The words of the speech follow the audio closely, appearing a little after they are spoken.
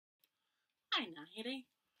Hey Ngāhere,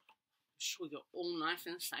 I'm sure you're all nice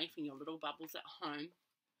and safe in your little bubbles at home.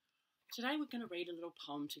 Today we're going to read a little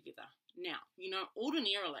poem together. Now,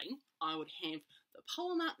 ordinarily I would have the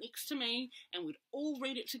poem up next to me and we'd all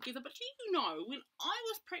read it together, but do you know, when I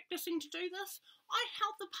was practicing to do this, I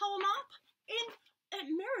held the poem up and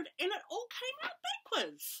it mirrored and it all came out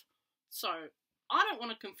backwards. So I don't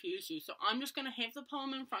want to confuse you, so I'm just going to have the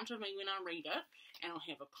poem in front of me when I read it, and I'll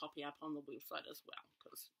have a copy up on the website as well,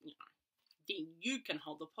 because, then you can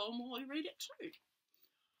hold the poem while we read it too.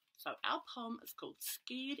 So our poem is called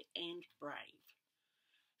Scared and Brave.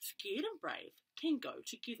 Scared and brave can go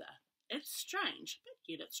together. It's strange, but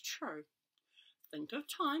yet it's true. Think of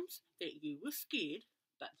times that you were scared,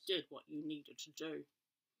 but did what you needed to do.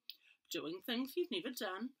 Doing things you've never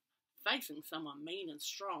done, facing someone mean and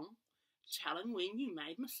strong, telling when you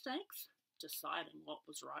made mistakes, deciding what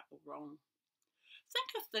was right or wrong. Think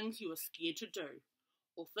of things you were scared to do,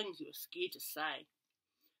 or things you were scared to say.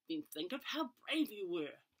 Then think of how brave you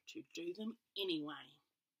were to do them anyway.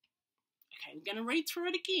 Okay, we're going to read through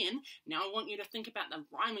it again. Now I want you to think about the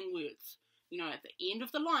rhyming words. At the end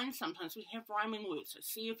of the line, sometimes we have rhyming words, so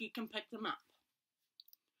see if you can pick them up.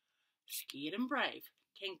 Scared and brave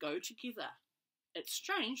can go together. It's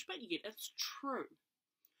strange, but yet it's true.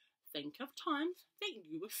 Think of times that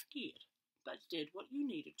you were scared, but did what you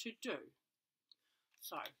needed to do.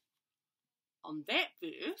 So, on that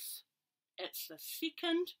verse, it's the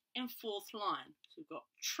second and fourth line. So we've got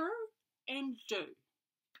true and do.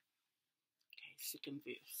 Okay, second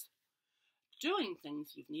verse. Doing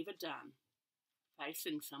things you've never done.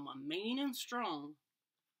 Facing someone mean and strong.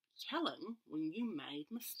 Telling when you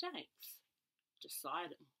made mistakes.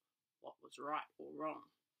 Deciding what was right or wrong.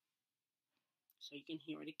 So you can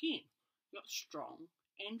hear it again. You've got strong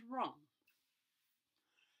and wrong.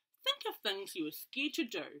 Think of things you were scared to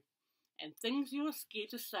do and things you were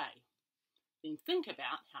scared to say. Then think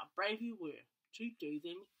about how brave you were to do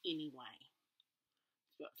them anyway.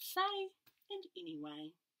 You've got say and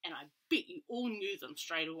anyway, and I bet you all knew them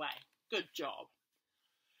straight away. Good job.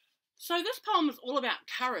 So this poem is all about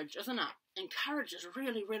courage, isn't it? And courage is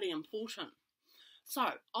really, really important.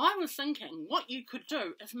 So I was thinking what you could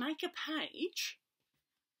do is make a page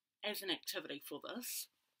as an activity for this.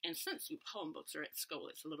 And since your poem books are at school,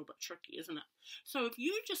 it's a little bit tricky, isn't it? So if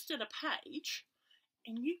you just did a page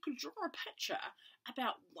and you could draw a picture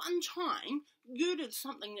about one time you did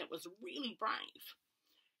something that was really brave.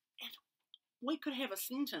 And we could have a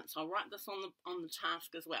sentence. I'll write this on the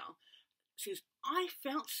task as well. It says, I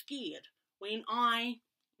felt scared when I...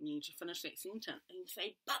 You need to finish that sentence and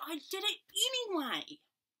say, but I did it anyway.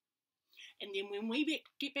 And then when we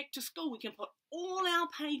get back to school, we can put all our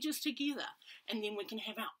pages together, and then we can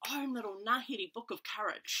have our own little Ngāhere book of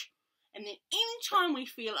courage. And then anytime we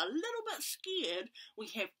feel a little bit scared, we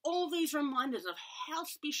have all these reminders of how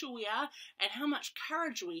special we are and how much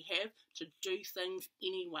courage we have to do things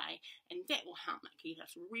anyway. And that will help make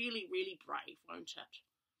us really, really brave, won't it?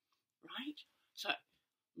 Right? So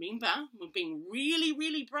remember, we're being really,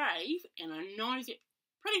 really brave, and I know that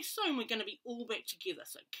pretty soon we're going to be all back together.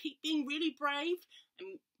 So keep being really brave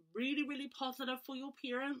and really, really positive for your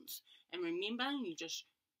parents. And remember, you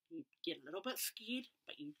get a little bit scared,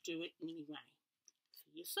 but you do it anyway.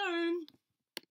 See you soon.